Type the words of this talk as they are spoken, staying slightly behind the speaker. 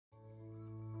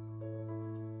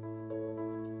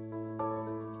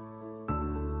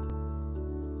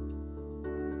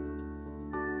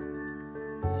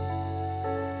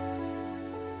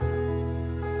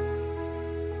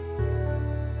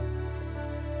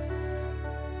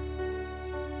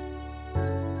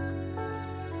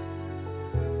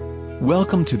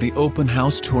Welcome to the open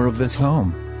house tour of this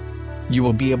home. You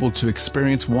will be able to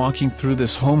experience walking through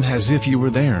this home as if you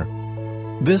were there.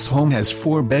 This home has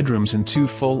 4 bedrooms and 2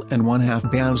 full and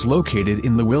 1/2 baths located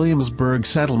in the Williamsburg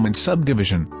Settlement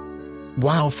subdivision.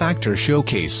 Wow factor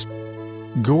showcase.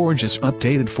 Gorgeous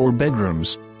updated 4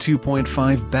 bedrooms,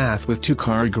 2.5 bath with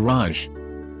 2-car garage.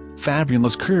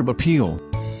 Fabulous curb appeal.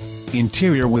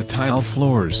 Interior with tile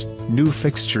floors, new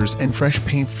fixtures and fresh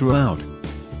paint throughout.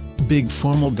 Big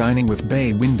formal dining with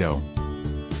bay window.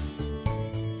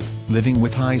 Living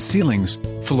with high ceilings,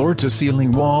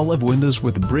 floor-to-ceiling wall of windows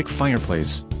with brick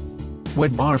fireplace.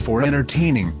 Wet bar for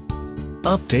entertaining.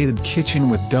 Updated kitchen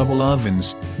with double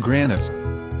ovens, granite.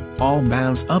 All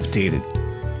baths updated.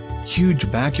 Huge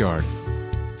backyard.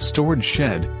 Storage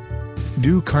shed.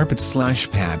 New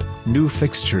carpet/pad, new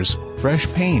fixtures, fresh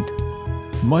paint.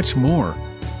 Much more.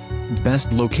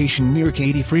 Best location near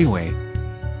KATY Freeway.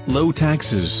 Low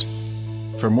taxes.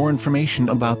 For more information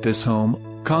about this home,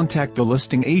 contact the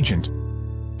listing agent.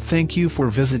 Thank you for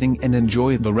visiting and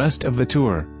enjoy the rest of the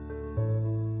tour.